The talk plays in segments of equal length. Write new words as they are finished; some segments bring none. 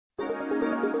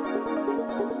Hello,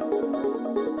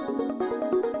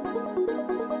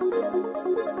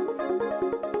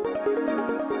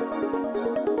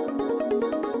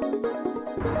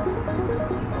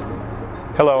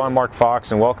 I'm Mark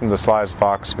Fox and welcome to the TRIZ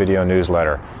Fox video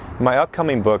newsletter. In my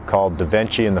upcoming book called Da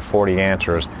Vinci and the 40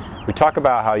 Answers, we talk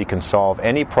about how you can solve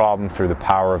any problem through the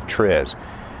power of TRIZ.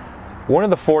 One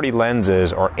of the 40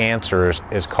 lenses or answers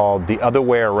is called the other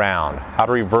way around, how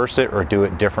to reverse it or do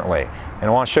it differently. And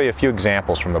I want to show you a few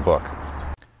examples from the book.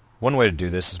 One way to do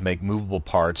this is make movable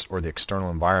parts or the external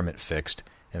environment fixed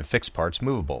and fixed parts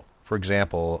movable. For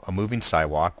example, a moving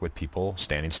sidewalk with people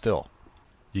standing still.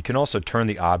 You can also turn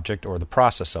the object or the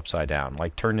process upside down,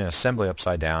 like turning an assembly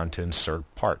upside down to insert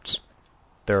parts.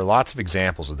 There are lots of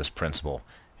examples of this principle.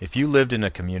 If you lived in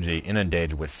a community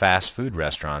inundated with fast food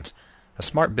restaurants, a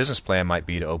smart business plan might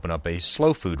be to open up a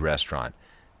slow food restaurant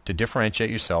to differentiate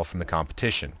yourself from the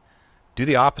competition. Do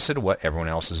the opposite of what everyone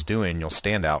else is doing, and you'll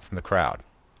stand out from the crowd.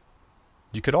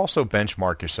 You could also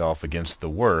benchmark yourself against the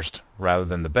worst rather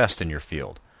than the best in your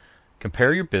field.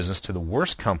 Compare your business to the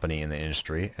worst company in the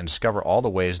industry and discover all the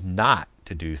ways not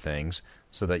to do things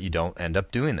so that you don't end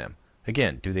up doing them.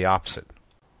 Again, do the opposite.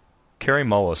 Kary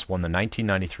Mullis won the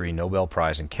 1993 Nobel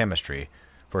Prize in Chemistry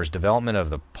for his development of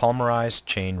the polymerase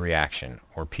chain reaction,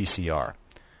 or PCR.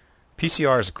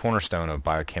 PCR is a cornerstone of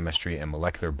biochemistry and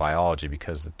molecular biology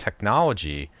because the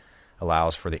technology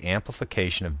allows for the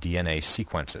amplification of DNA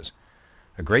sequences.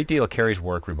 A great deal of Kary's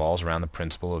work revolves around the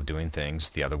principle of doing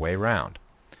things the other way around.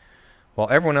 While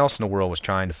everyone else in the world was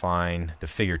trying to find the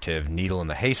figurative needle in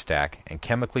the haystack and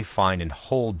chemically find and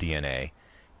hold DNA,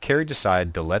 Kary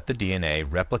decided to let the DNA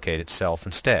replicate itself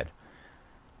instead.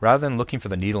 Rather than looking for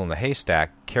the needle in the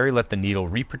haystack, Kary let the needle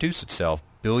reproduce itself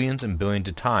billions and billions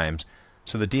of times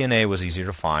so the DNA was easier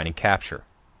to find and capture.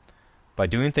 By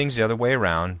doing things the other way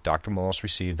around, Dr. Mullis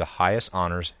received the highest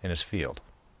honors in his field.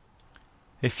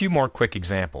 A few more quick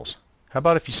examples. How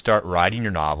about if you start writing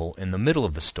your novel in the middle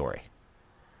of the story?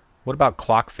 What about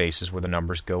clock faces where the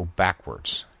numbers go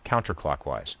backwards,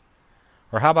 counterclockwise?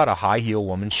 Or how about a high-heel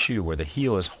woman's shoe where the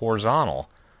heel is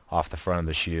horizontal off the front of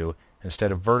the shoe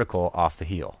instead of vertical off the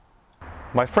heel?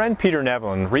 My friend Peter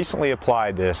Nevlin recently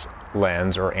applied this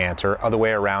lens or answer other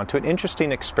way around to an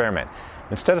interesting experiment.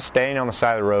 Instead of standing on the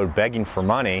side of the road begging for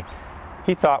money,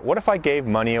 he thought, what if I gave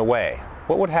money away?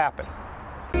 What would happen?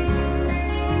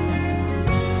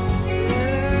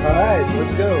 All right,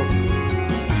 let's go.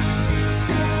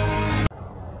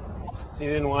 She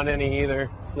didn't want any either.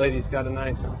 This lady's got a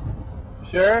nice...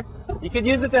 Sure? You could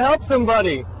use it to help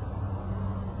somebody.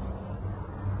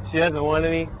 She doesn't want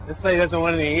any. This lady doesn't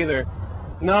want any either.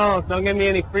 No, don't give me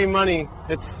any free money.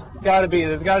 There's got to be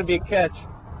a catch.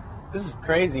 This is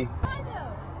crazy.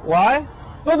 Why?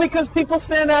 Well, because people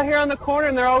stand out here on the corner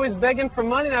and they're always begging for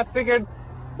money, and I figured,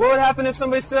 what would happen if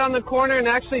somebody stood on the corner and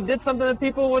actually did something that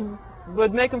people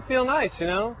would make them feel nice, you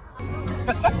know?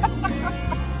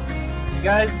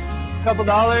 Guys, couple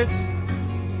dollars,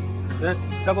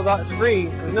 free.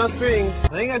 There's no strings. I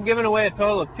think I've given away a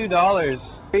total of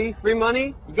 $2. Free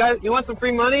money? You want some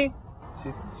free money?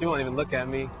 She won't even look at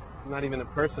me. I'm not even a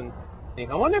person.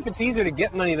 I wonder if it's easier to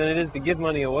get money than it is to give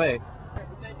money away.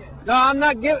 No, I'm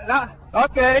not giving.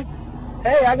 Okay.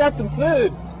 Hey, I got some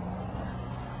food.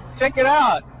 Check it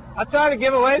out. I try to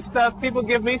give away stuff. People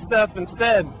give me stuff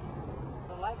instead.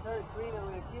 The light turns green, I'm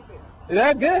going to keep it.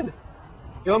 Yeah, good.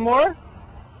 You want more?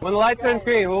 When the light turns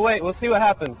green, we'll wait. We'll see what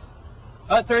happens.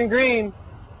 Oh, it turned green.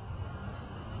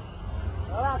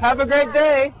 Have a great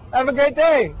day. Have a great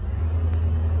day.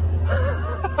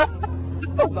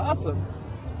 That's awesome.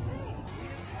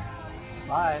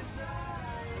 Bye.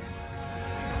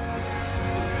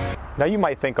 Now you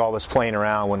might think all this playing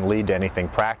around wouldn't lead to anything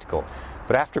practical,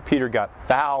 but after Peter got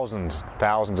thousands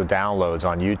of downloads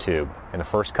on YouTube in the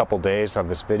first couple days of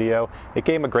this video, it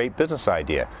gave him a great business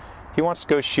idea. He wants to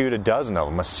go shoot a dozen of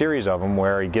them, a series of them,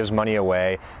 where he gives money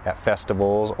away at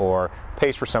festivals or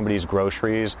pays for somebody's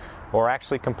groceries or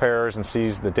actually compares and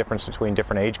sees the difference between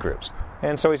different age groups.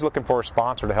 And so he's looking for a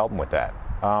sponsor to help him with that.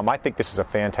 I think this is a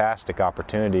fantastic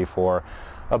opportunity for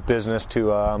a business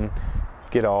to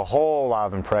get a whole lot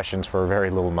of impressions for very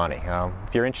little money.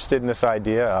 If you're interested in this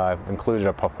idea, I've included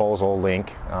a proposal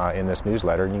link in this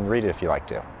newsletter, and you can read it if you like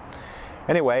to.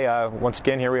 Anyway, once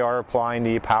again, here we are applying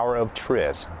the power of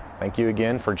TRIZ. Thank you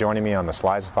again for joining me on the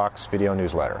TRIZ Fox video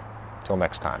newsletter. Till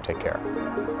next time, take care.